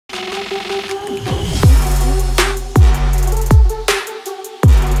So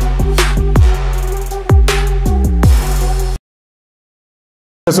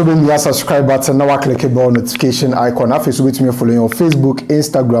when you subscribe button, now click the bell notification icon. After so with me following on Facebook,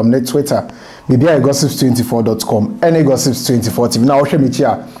 Instagram, and Twitter. Maybe I gossips24.com. Any gossips24 TV. Now show me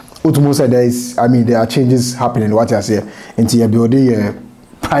here. Utumo there are changes happening. What I say into your building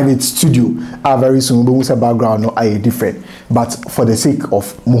private studio. Very soon we will say background no are different. But for the sake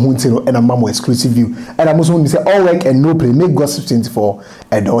of Muhuntino and a more exclusive view, and I'm also going to say all work and no play. Make gossips24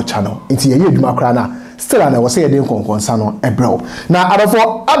 a door channel. Into your Dumakrana. Still, I was saying, concern a bro. Now, out of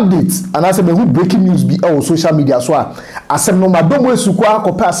all updates, and I said, who breaking news be on social media. So, I said, no, my domo sukwa,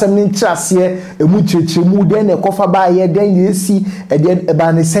 compare some chas here, a muchichimu, then a coffee by here, then you see, and then a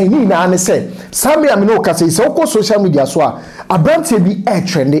banner saying, and I said, Sammy, I know, because it's all social media. So, a brand be a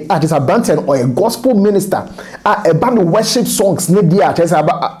trendy artist, a brand or a gospel minister, a band of worship songs, need the artist out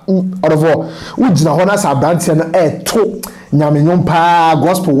of all, which now honors a brand and to Nyaminyumpa,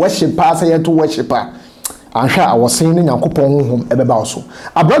 gospel worship, pass here to worshiper. I was saying in Yankopon home ebeba so.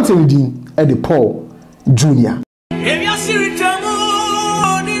 Abrante reading Eddie Paul Jr.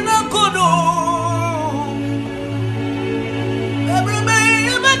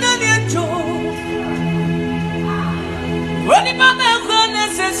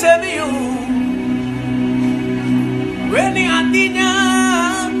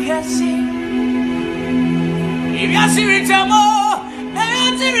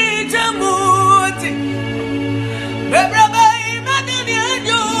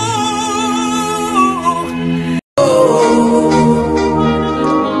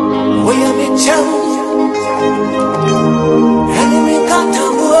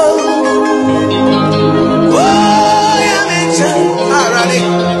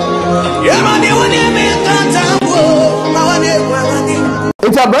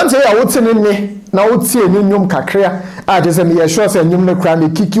 Abrante ya wote ne na wote ni nyom kakra a je se me sure se nyom ne kra ne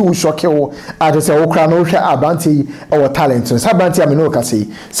kiki wo shoke wo a je se wo kra no hwe Abrante yi e wo talent so Abrante ameno kase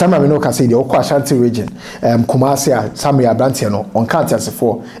sama ameno kase de wo kwa Ashanti region Kumasi a sama Abrante no on count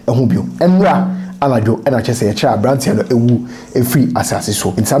asefo ehu bio enra anajo ena che se ye kra Abrante no ewu efri asase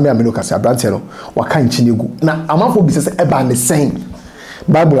so nsama ameno kase Abrante no waka nchinigu na amafo bi se eba ne sen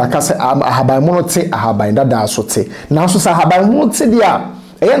Bible akase ahaban mono te ahaban dada so te na so sa ahaban mono te dia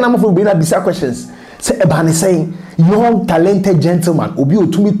eya na mafo be na bisa questions say ebane saying young talented gentleman obi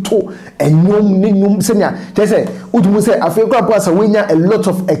otumi to enyom ne nyom se nya say utumu say afekwa pasa wenya a lot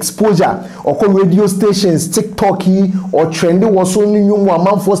of exposure or radio stations TikTok or trendy was so nyom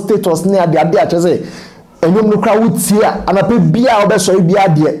amanfo status ne ade a say enyom no kra wutia anape bia obeso bia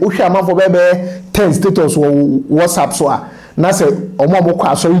de wo hwe amanfo be 10 status WhatsApp so a na say omo abokọ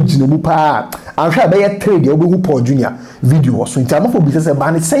asori ginebu pa anhwe be 3 de obehu Paul Jr video so ntamafo bi say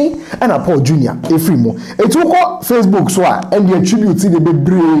ba ne sen na Paul Jr efri mo etuko Facebook so a and the tribute de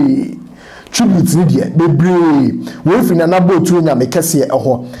bebre tribute ni de bebre we fi na nabo tu nya mekese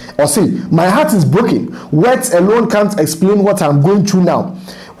eho or say my heart is broken, words alone can't explain what I'm going through now.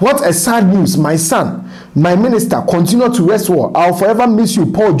 What a sad news, my son, my minister, continue to rest well. I'll forever miss you,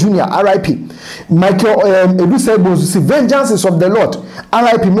 Paul Jr. R.I.P. Michael Edu said, vengeance is of the Lord.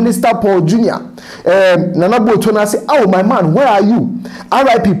 R.I.P. Minister Paul Jr. Nanabo Tona say, oh my man, where are you?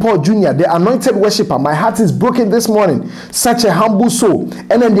 R.I.P. Paul Jr., the anointed worshipper. My heart is broken this morning. Such a humble soul.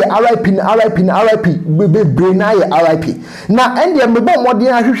 And then the R.I.P. R.I.P. Now, and the Mebo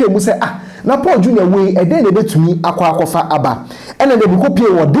Modian say, na Paul Jr. way a day to me akwa aba. And then they will copy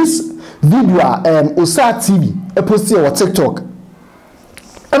what this video Osa TV a post on TikTok.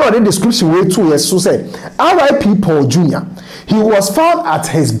 And on the description way 2 years so say R.I.P. Paul Jr. He was found at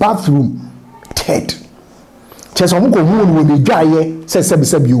his bathroom dead. Chese omuko hu no be dwaye se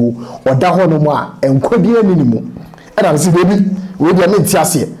sebi o da ho no mo a enkwabia ni mu. And I say baby we dey me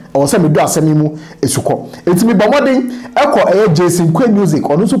tiase or say me do asemi mu esuko. Etimi bomoden ekọ Jason Quay music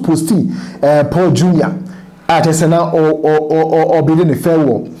ono so posting Paul Jr. Chese na o be the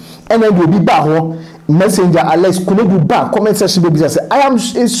farewell. And then we be back ho messenger Alex Kulebu back comment section baby say I am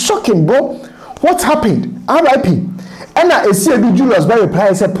it's shocking bro. What happened? R.I.P. And I see Julius by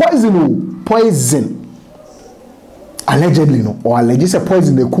reply say poison. Allegedly no or allegedly say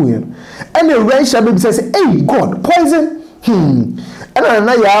poison the cool. And the Raisha baby says, hey God, poison. And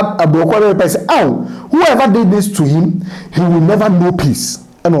then ya a broken say, oh, whoever did this to him, he will never know peace.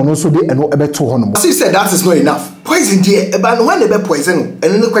 And also they and no ever to honor. As he said, that is not enough. Poison dear, but when they be poison, and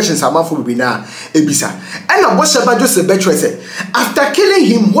then the questions are for be now ebisa. And I was about just a better say, after killing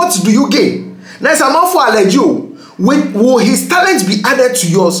him, what do you gain? Now it's a man for allergy. Will his talents be added to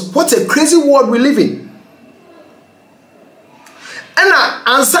yours? What a crazy world we live in. And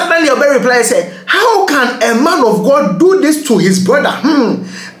I suddenly your reply say, how can a man of God do this to his brother?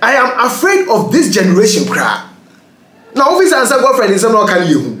 I am afraid of this generation cry. Now obviously answer girlfriend is not can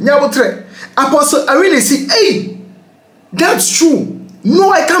you. Apostle, I really see, hey, that's true.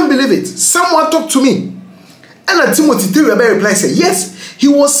 No, I can't believe it. Someone talk to me. And Timothy 3 reply say, yes, he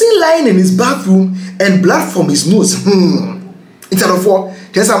was seen lying in his bathroom and blood from his nose. Instead of for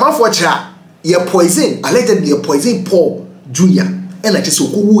there's a man for cha, you're poison, allegedly poison Paul Jr. And I just so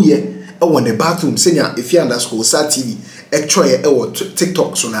who ye on the bathroom, senior if you underscore Sat TV, actually or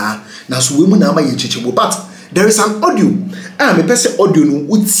TikTok so now so women are my chichibu. But there is an audio. A person audio no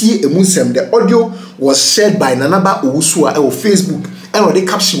would see a musem. The audio was shared by Nanaba Owusua on Facebook. And when they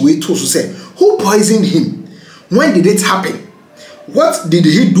caption way to say, who poisoned him? When did it happen? What did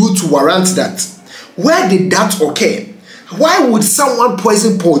he do to warrant that? Where did that occur? Why would someone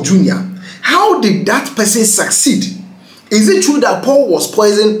poison Paul Jr.? How did that person succeed? Is it true that Paul was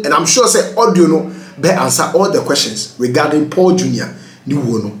poisoned? And I'm sure say audio no be answer all the questions regarding Paul Jr. Ni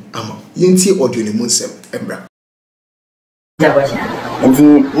wono ama yenti audio ni munsem embra.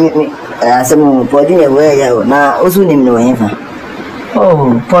 Nti asemu Paul Jr. we ya na osu nim no yenfa.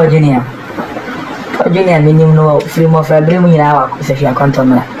 Oh, Paul Jr. Paul Jr. minim no free mo fra bre mu nyina wa ko se fia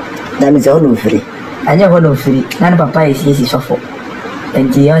kontomra. Na mi se hono free. Anya hono free. Na papa is sofo.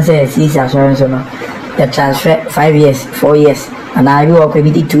 Nti yon se is assurance no. The transfer 5 years, 4 years. And I will work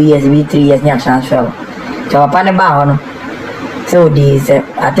with 2 years, maybe 3 years near transfer. So upon the bar, so this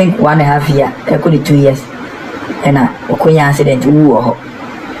I think 1.5 year, I could 2 years. And a queen accident, a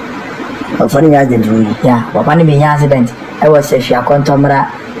funny accident, yeah, upon the accident, I was a share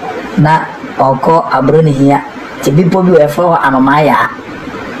contomera, na or call a bruni here, to be probably a flower and a maya.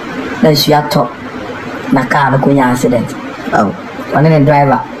 Then she had top, na car, queen accident. Oh, one in a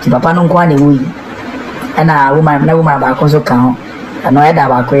driver, to Papa no quani. And a woman, no woman about Coso Count, and no other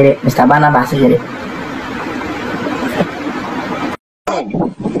about query, Mr. Barnabas here.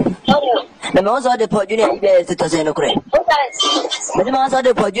 The most of the Paul Jr. is to Toseno Cray. The most of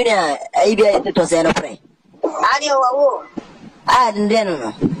the Paul Jr. is to Toseno Cray. I didn't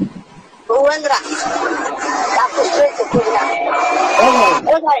know. Who went that?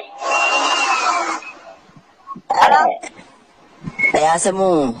 I asked a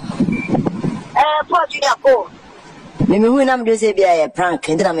moon. Paul Jr. Paul. Maybe when I'm just a prank,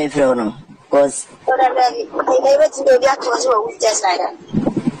 and I'm a friend. Because they never to do that was just like that.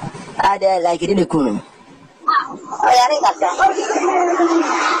 I did like it in the Kunum.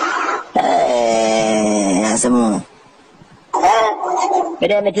 As a moon. But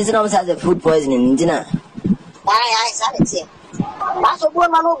then it isn't always has a food poisoning in dinner. I said it. That's a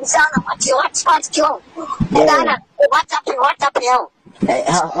woman who is on what's killed. What happened?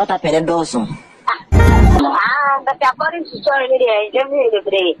 What happened, Dawson? But according to story, I don't need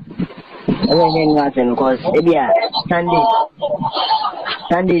the day. Because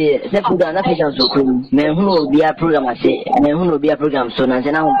Sunday, the program that is also cool. Men who will be a program, I say, and who will be a program soon, and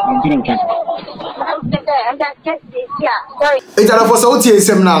now I'm didn't catch. It's a for Saudi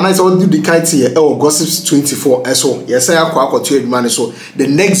seminar. I saw do the kite here. Oh, Gossips 24. So yes, I have to man. So the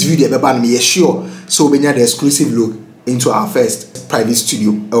next video, me sure. So we need the exclusive look into our first private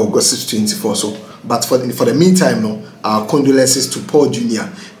studio. Oh, Gossips 24. So, but for the meantime, no, our condolences to Paul Jr.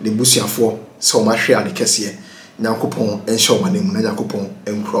 The Busia for so much share the case here. Nyankopon ensure my name, Nyankopon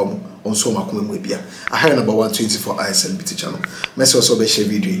enkrom on so makume mwebia. I have number 124 ISLBT channel. Message also be share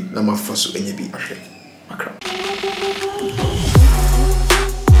video na mafaso enye bi ahwe.